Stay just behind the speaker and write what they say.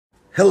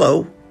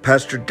Hello,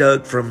 Pastor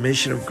Doug from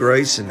Mission of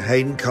Grace in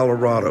Hayden,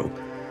 Colorado.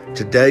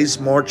 Today's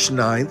March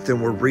 9th, and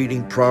we're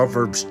reading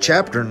Proverbs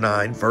chapter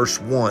 9, verse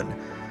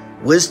 1.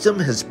 Wisdom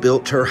has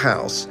built her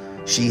house.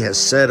 She has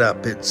set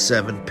up its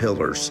 7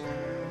 pillars.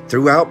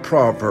 Throughout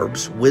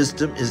Proverbs,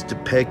 wisdom is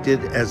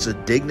depicted as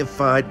a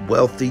dignified,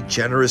 wealthy,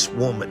 generous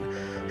woman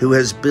who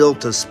has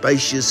built a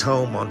spacious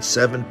home on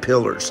 7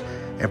 pillars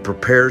and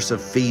prepares a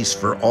feast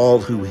for all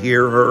who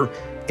hear her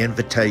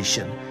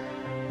invitation.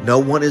 No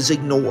one is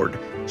ignored.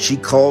 She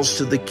calls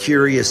to the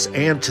curious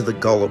and to the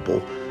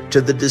gullible,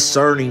 to the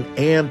discerning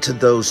and to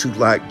those who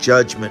lack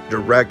judgment,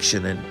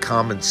 direction, and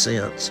common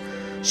sense.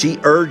 She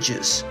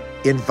urges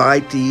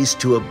invitees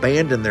to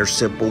abandon their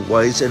simple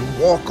ways and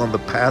walk on the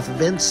path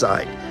of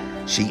insight.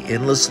 She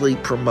endlessly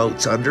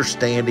promotes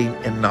understanding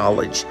and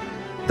knowledge.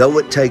 Though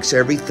it takes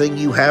everything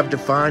you have to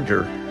find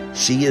her,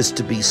 she is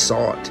to be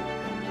sought.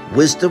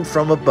 Wisdom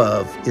from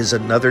above is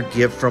another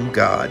gift from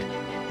God.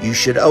 You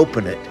should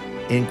open it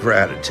in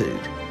gratitude.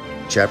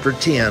 Chapter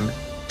 10,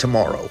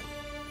 tomorrow.